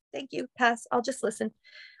 thank you, pass. I'll just listen.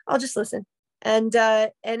 And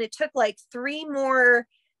it took like 3 more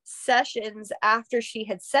sessions after she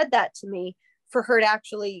had said that to me for her to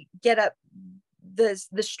actually get up the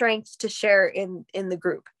strength to share in the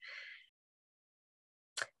group.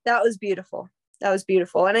 That was beautiful.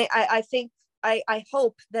 And I think, I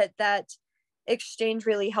hope that exchange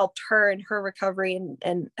really helped her in her recovery,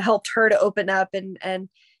 and helped her to open up and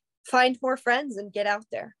find more friends and get out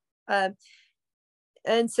there.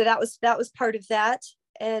 And so that was part of that.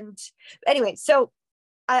 And anyway, so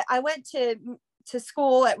I went to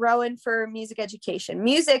school at Rowan for music education.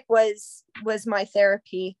 Music was my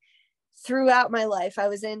therapy throughout my life. I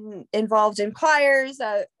was involved in choirs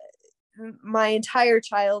my entire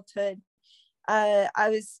childhood.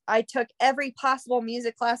 I took every possible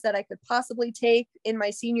music class that I could possibly take in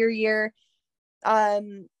my senior year.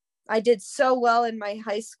 I did so well in my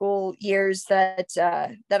high school years that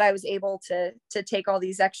I was able to take all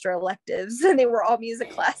these extra electives, and they were all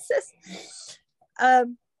music classes.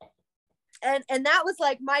 And that was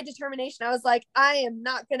like my determination. I was like, I am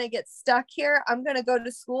not going to get stuck here. I'm going to go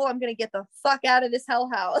to school. I'm going to get the fuck out of this hell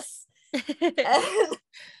house.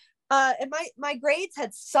 And my grades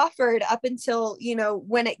had suffered up until,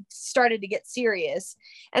 when it started to get serious.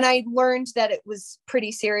 And I learned that it was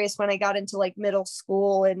pretty serious when I got into like middle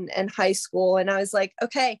school and high school. And I was like,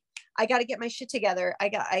 okay, I got to get my shit together.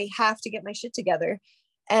 I have to get my shit together,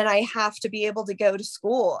 and I have to be able to go to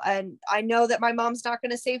school. And I know that my mom's not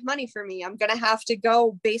going to save money for me. I'm going to have to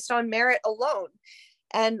go based on merit alone.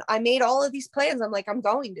 And I made all of these plans. I'm like, I'm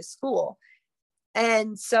going to school.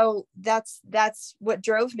 And so that's what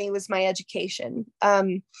drove me, was my education,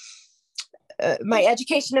 my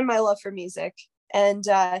education and my love for music. And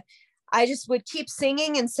I just would keep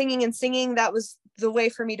singing and singing and singing. That was the way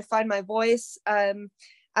for me to find my voice. I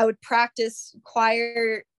would practice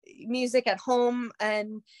choir music at home,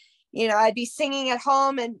 and I'd be singing at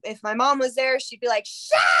home, and if my mom was there, she'd be like,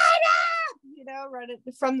 "Shut up," running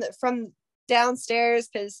from downstairs,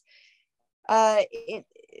 because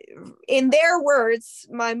in their words,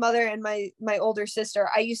 my mother and my older sister,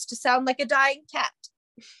 I used to sound like a dying cat.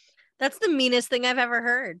 That's the meanest thing I've ever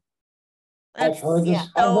heard. I've heard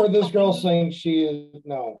this girl saying she is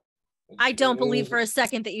no. I don't believe for a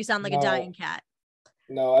second that you sound like a dying cat.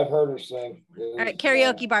 No, I've heard her sing. All right,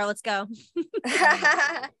 karaoke bar, let's go.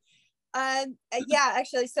 Yeah,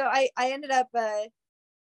 actually, so I ended up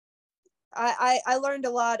I learned a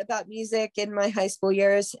lot about music in my high school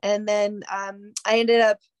years, and then I ended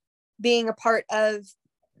up being a part of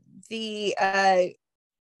the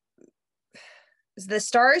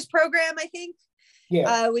STARS program, I think.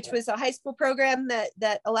 Yeah. Which was a high school program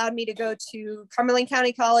that allowed me to go to Cumberland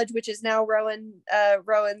County College, which is now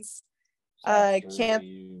Rowan's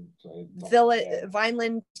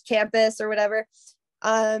Vineland campus or whatever.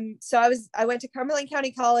 So I went to Cumberland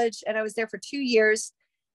County College, and I was there for 2 years.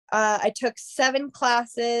 I took 7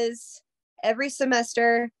 classes every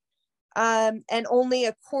semester, and only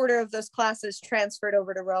a quarter of those classes transferred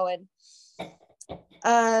over to Rowan.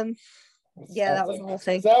 That was the whole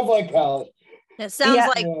thing. Sounds like college. It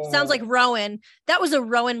sounds like Rowan. That was a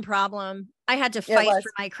Rowan problem. I had to fight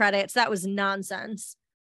for my credits. That was nonsense.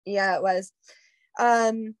 Yeah, it was.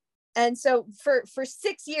 And so for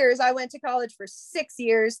 6 years, I went to college for 6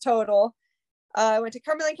 years total. I went to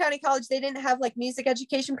Cumberland County College. They didn't have like music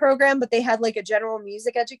education program, but they had like a general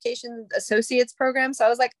music education associates program. So I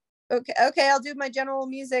was like, okay, I'll do my general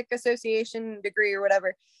music association degree or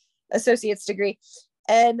whatever, associate's degree.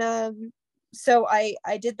 And so I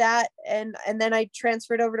did that, and then I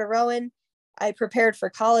transferred over to Rowan. I prepared for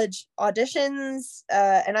college auditions,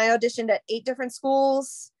 and I auditioned at 8 different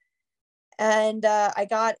schools, and I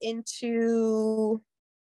got into,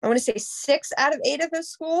 I want to say 6 out of 8 of those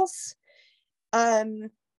schools. And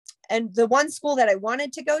the one school that I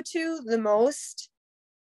wanted to go to the most,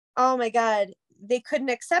 oh my God, they couldn't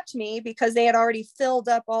accept me because they had already filled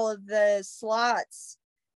up all of the slots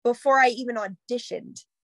before I even auditioned.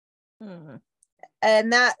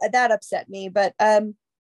 And that upset me. But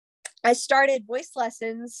I started voice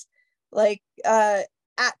lessons like at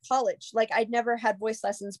college. Like I'd never had voice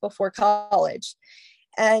lessons before college.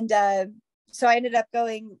 And so I ended up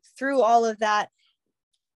going through all of that.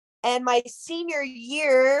 And my senior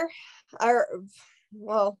year,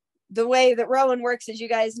 the way that Rowan works, as you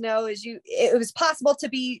guys know, is it was possible to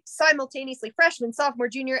be simultaneously freshman, sophomore,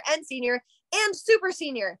 junior, and senior, and super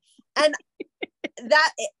senior. And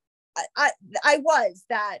that I was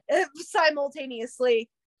that simultaneously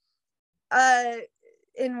at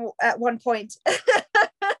one point.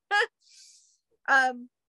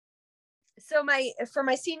 So for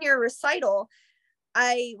my senior recital,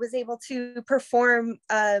 I was able to perform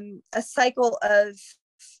a cycle of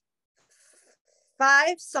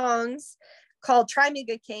 5 songs called Try Me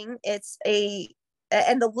Good King.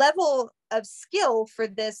 And the level of skill for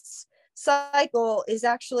this cycle is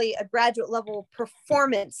actually a graduate level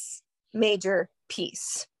performance major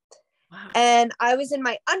piece. Wow. And I was in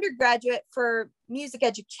my undergraduate for music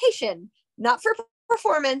education, not for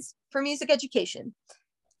performance, for music education.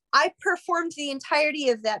 I performed the entirety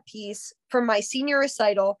of that piece for my senior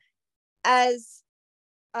recital as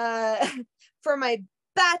for my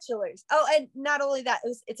bachelor's. Oh, and not only that,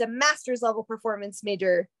 it's a master's level performance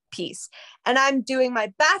major piece. And I'm doing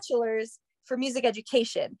my bachelor's for music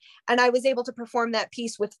education. And I was able to perform that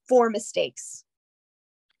piece with 4 mistakes.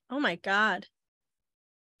 Oh my God.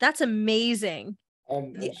 That's amazing.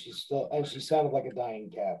 And she sounded like a dying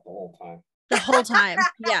cat the whole time. The whole time.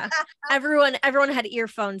 Yeah. Everyone had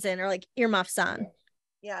earphones in or like earmuffs on.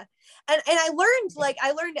 Yeah. And I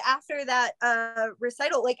learned after that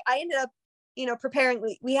recital, like I ended up, preparing,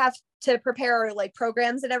 we have to prepare our like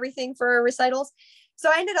programs and everything for our recitals. So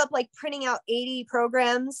I ended up like printing out 80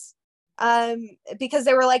 programs because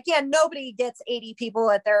they were like, yeah, nobody gets 80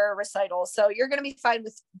 people at their recital. So you're going to be fine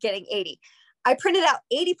with getting 80. I printed out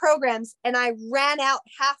 80 programs and I ran out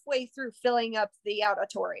halfway through filling up the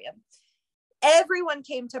auditorium. Everyone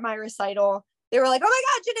came to my recital. They were like, oh my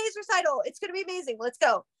God, Janae's recital. It's going to be amazing. Let's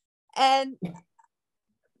go. And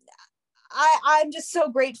I'm just so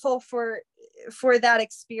grateful for that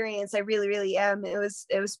experience. I really, really am. It was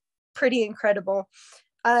pretty incredible.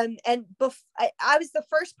 And I was the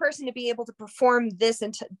first person to be able to perform this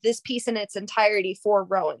piece in its entirety for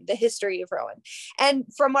Rowan, the history of Rowan. And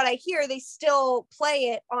from what I hear, they still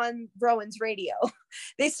play it on Rowan's radio.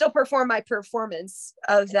 They still perform my performance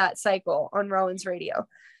of that cycle on Rowan's radio.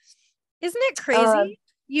 Isn't it crazy?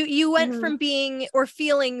 You went from being or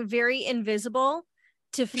feeling very invisible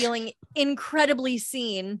to feeling incredibly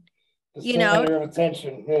seen.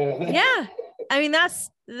 Attention. Yeah. I mean,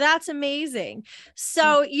 that's amazing.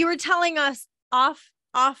 So you were telling us off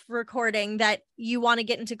recording that you want to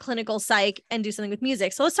get into clinical psych and do something with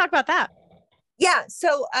music. So let's talk about that. Yeah.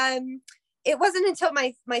 So it wasn't until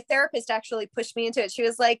my therapist actually pushed me into it. She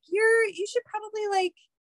was like, you should probably like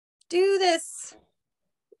do this.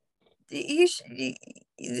 You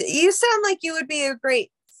sound like you would be a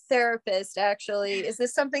great therapist, actually. Is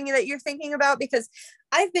this something that you're thinking about? Because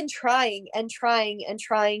I've been trying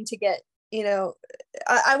to get,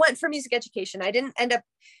 I went for music education. I didn't end up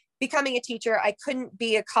becoming a teacher. I couldn't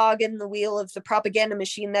be a cog in the wheel of the propaganda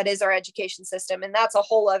machine that is our education system. And that's a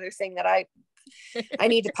whole other thing that I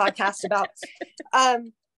need to podcast about.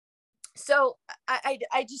 So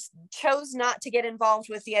I just chose not to get involved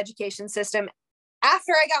with the education system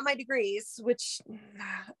after I got my degrees, which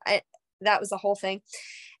that was a whole thing.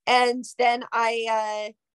 And then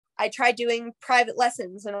I tried doing private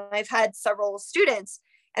lessons, and I've had several students.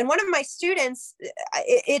 And one of my students,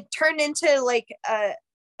 it turned into like a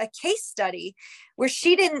case study where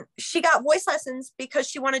she got voice lessons because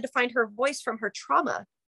she wanted to find her voice from her trauma.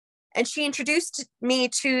 And she introduced me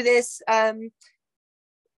to this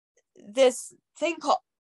thing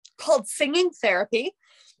called singing therapy,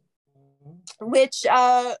 which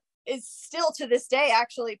is still to this day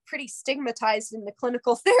actually pretty stigmatized in the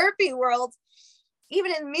clinical therapy world,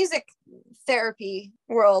 even in the music therapy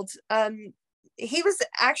world. he was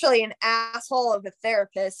actually an asshole of a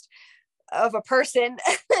therapist, of a person,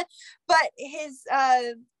 but his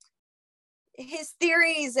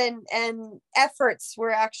theories and efforts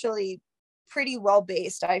were actually pretty well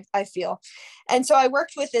based, I feel. And so I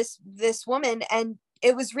worked with this woman, and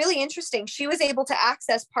it was really interesting. She was able to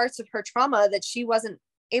access parts of her trauma that she wasn't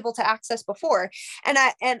able to access before. And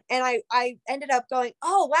I ended up going,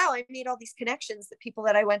 oh wow, I made all these connections. The people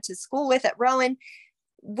that I went to school with at Rowan,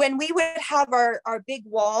 when we would have our big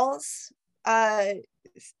walls,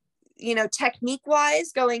 technique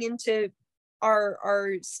wise, going into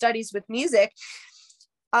our studies with music,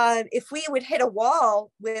 if we would hit a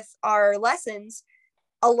wall with our lessons,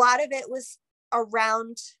 a lot of it was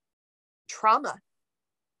around trauma.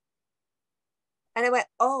 And I went,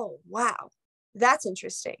 oh wow, that's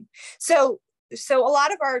interesting. So a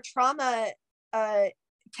lot of our trauma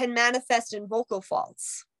can manifest in vocal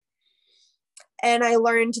faults, and I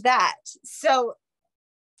learned that. So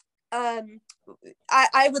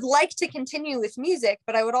I would like to continue with music,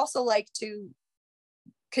 but I would also like to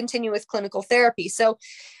continue with clinical therapy. So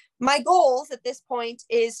my goals at this point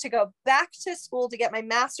is to go back to school to get my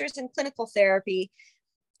master's in clinical therapy,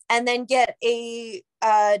 and then get a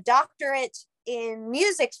doctorate in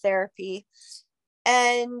music therapy,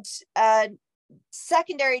 and a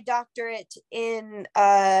secondary doctorate in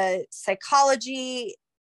psychology,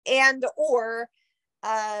 and or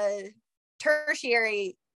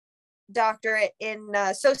tertiary doctorate in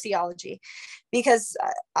sociology, because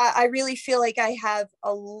I really feel like I have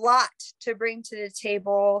a lot to bring to the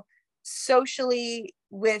table socially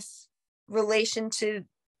with relation to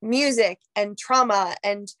music and trauma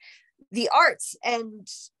and the arts and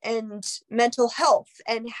mental health,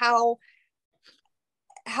 and how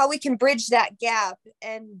we can bridge that gap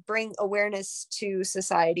and bring awareness to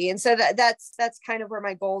society. And so that's kind of where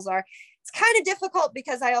my goals are. It's kind of difficult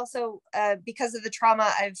because I also, because of the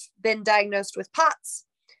trauma, I've been diagnosed with POTS,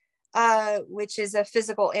 which is a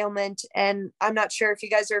physical ailment. And I'm not sure if you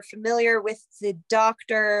guys are familiar with the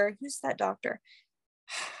doctor. Who's that doctor?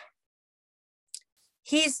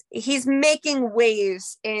 He's making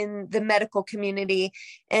waves in the medical community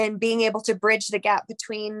and being able to bridge the gap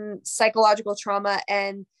between psychological trauma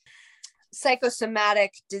and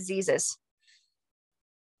psychosomatic diseases.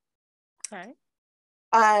 Okay.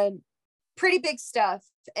 Pretty big stuff,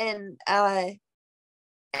 and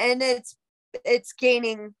it's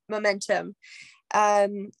gaining momentum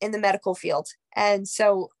in the medical field. And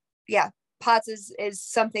so yeah, POTS is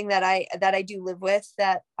something that I do live with,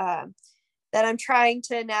 that I'm trying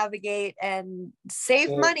to navigate and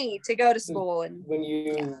save money to go to school. And when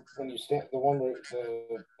you stand, the one with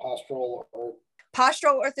the postural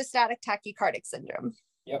orthostatic tachycardic syndrome.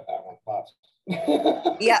 Yep, that one, POTS.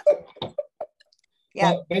 Yep.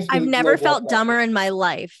 Yeah. I've never felt dumber in my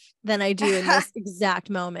life than I do in this exact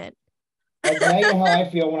moment. Now you know how I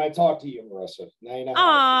feel when I talk to you, Marissa. Now you know.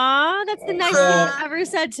 Aw, that's the nicest thing you've ever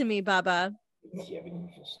said to me, Bubba. Yeah, but you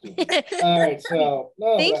feel stupid. All right, so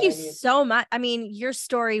thank you so much. I mean, your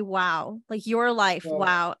story, wow. Like your life,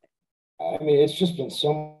 wow. I mean, it's just been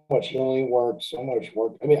so much healing work, so much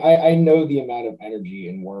work. I mean, I know the amount of energy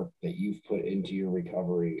and work that you've put into your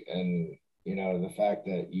recovery, and the fact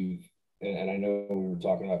that you've, and I know we were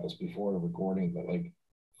talking about this before the recording, but like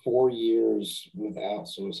 4 years without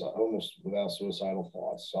suicide, almost without suicidal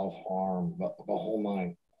thoughts, self-harm, the whole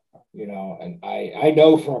nine. And I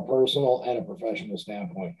know from a personal and a professional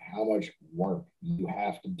standpoint how much work you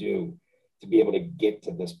have to do to be able to get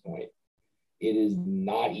to this point. It is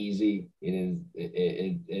not easy. It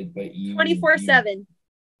is, but you 24/7.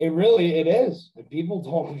 It is. And people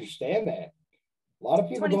don't understand that. A lot of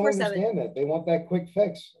people don't understand that. They want that quick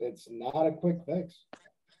fix. It's not a quick fix.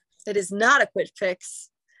 It is not a quick fix.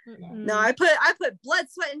 No, I put blood,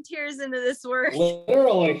 sweat, and tears into this work.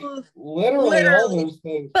 Literally all those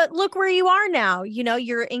things. But look where you are now.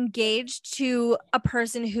 You're engaged to a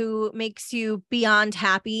person who makes you beyond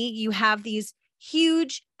happy. You have these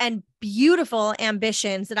huge and beautiful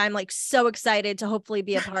ambitions that I'm like so excited to hopefully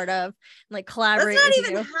be a part of and like collaborate. That's not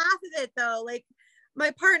even half of it though. Like my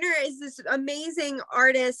partner is this amazing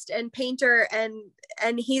artist and painter,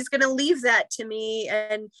 and he's gonna leave that to me,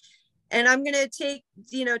 and I'm gonna take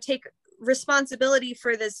responsibility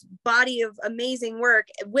for this body of amazing work,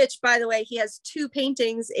 which by the way, he has 2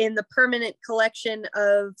 paintings in the permanent collection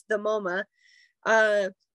of the MoMA.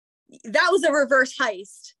 That was a reverse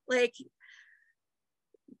heist. Like,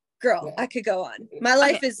 girl, I could go on. My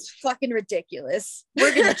life is fucking ridiculous.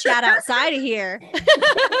 We're gonna chat outside of here.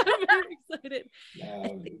 I'm very excited.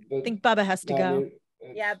 I think Bubba has to go.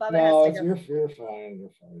 Yeah, Bubba has to go. You're fine.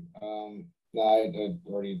 You're fine. I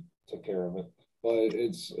already took care of it. but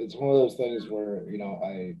it's one of those things where,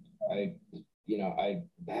 I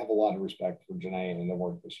have a lot of respect for Janae and the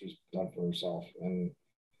work that she's done for herself. And,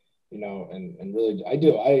 and really, I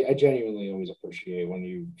genuinely always appreciate when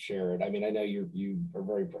you share it. I mean, I know you're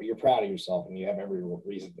proud of yourself and you have every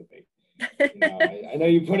reason to be. I know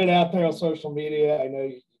you put it out there on social media. I know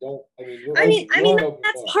you don't.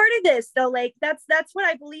 That's part of this, though. Like that's what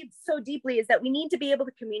I believe so deeply, is that we need to be able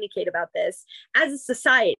to communicate about this as a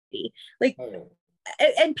society. Like,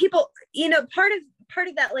 and people, part of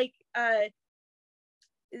that, like,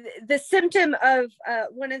 the symptom of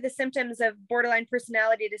one of the symptoms of borderline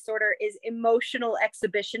personality disorder is emotional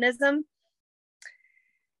exhibitionism,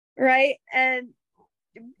 right? And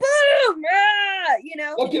boom,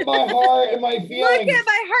 look at my heart and my feelings. Look at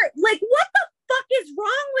my heart. Like, what the fuck is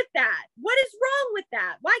wrong with that? What is wrong with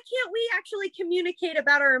that? Why can't we actually communicate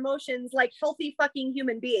about our emotions like healthy fucking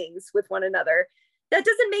human beings with one another? That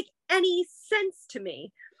doesn't make any sense to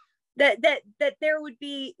me. That there would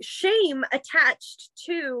be shame attached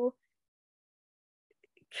to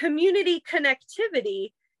community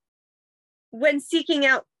connectivity when seeking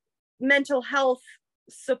out mental health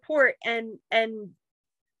support and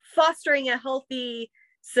fostering a healthy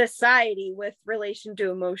society with relation to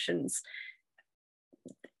emotions.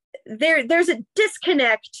 There's a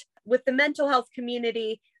disconnect with the mental health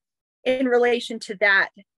community in relation to that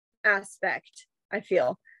aspect, I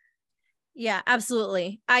feel. Yeah,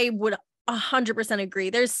 absolutely. I would 100% agree.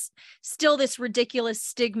 There's still this ridiculous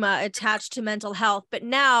stigma attached to mental health, but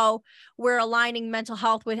now we're aligning mental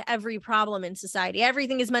health with every problem in society.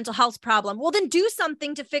 Everything is mental health problem. Well, then do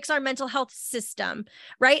something to fix our mental health system,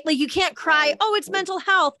 right? Like, you can't cry, oh, it's mental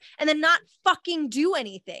health, and then not fucking do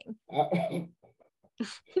anything.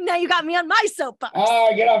 Now you got me on my soapbox.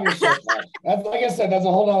 Get off your soapbox. That's, like I said, that's a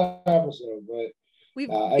whole other episode, but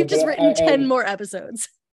we've just written 10 more episodes.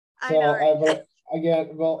 So,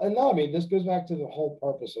 this goes back to the whole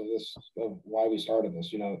purpose of this, of why we started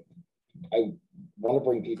this. I want to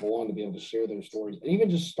bring people on to be able to share their stories, and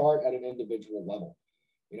even just start at an individual level,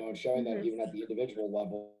 and showing that even at the individual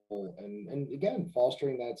level, and again,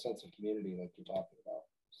 fostering that sense of community like you're talking about.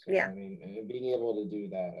 So, yeah. And being able to do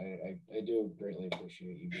that, I do greatly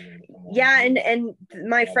appreciate you being able to come on. Yeah, and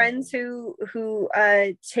my friends who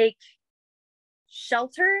take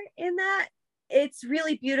shelter in that, it's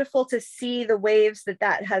really beautiful to see the waves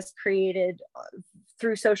that has created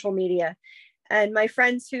through social media. And my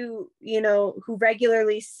friends who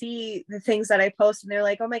regularly see the things that I post, and they're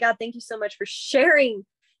like, oh my God, thank you so much for sharing,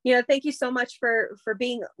 thank you so much for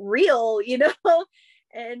being real,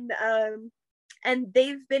 and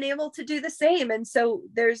they've been able to do the same. And so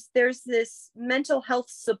there's this mental health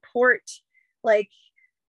support, like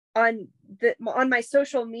on my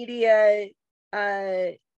social media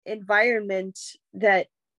environment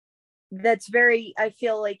that's very, I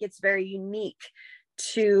feel like it's very unique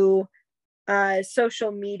to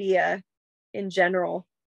social media in general.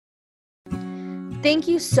 Thank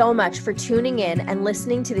you so much for tuning in and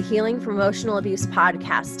listening to the Healing from Emotional Abuse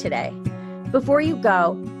podcast today. Before you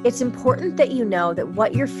go, it's important that you know that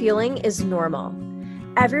what you're feeling is normal.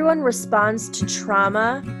 Everyone responds to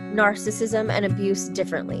trauma, narcissism, and abuse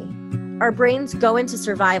differently. Our brains go into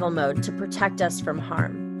survival mode to protect us from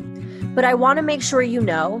harm. But I want to make sure you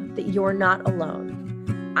know that you're not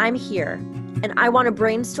alone. I'm here, and I want to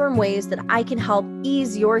brainstorm ways that I can help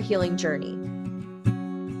ease your healing journey.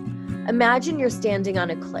 Imagine you're standing on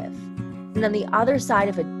a cliff, and on the other side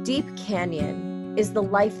of a deep canyon is the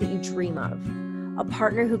life that you dream of. A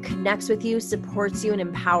partner who connects with you, supports you, and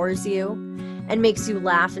empowers you, and makes you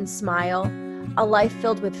laugh and smile. A life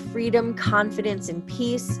filled with freedom, confidence, and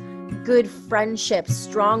peace, good friendships,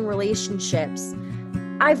 strong relationships.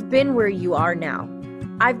 I've been where you are now.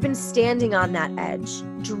 I've been standing on that edge,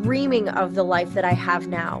 dreaming of the life that I have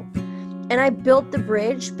now. And I built the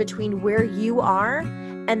bridge between where you are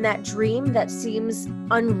and that dream that seems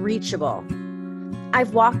unreachable.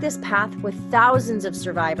 I've walked this path with thousands of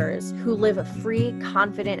survivors who live a free,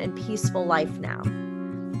 confident, and peaceful life now.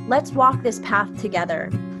 Let's walk this path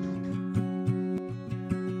together.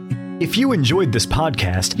 If you enjoyed this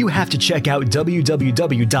podcast, you have to check out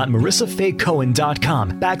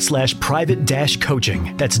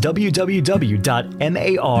www.marissafaycohen.com/private-coaching. That's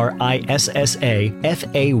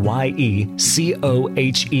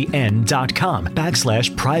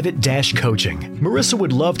www.marissafaycohen.com/private-coaching. Marissa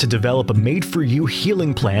would love to develop a made-for-you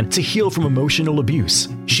healing plan to heal from emotional abuse.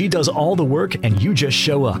 She does all the work and you just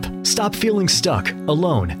show up. Stop feeling stuck,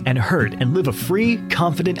 alone, and hurt, and live a free,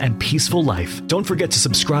 confident, and peaceful life. Don't forget to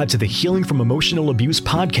subscribe to the Healing from Emotional Abuse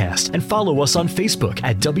podcast and follow us on Facebook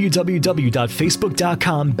at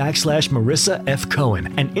www.facebook.com/Marissa F.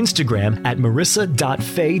 Cohen and Instagram at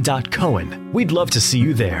marissa.faye.cohen. We'd love to see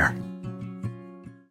you there.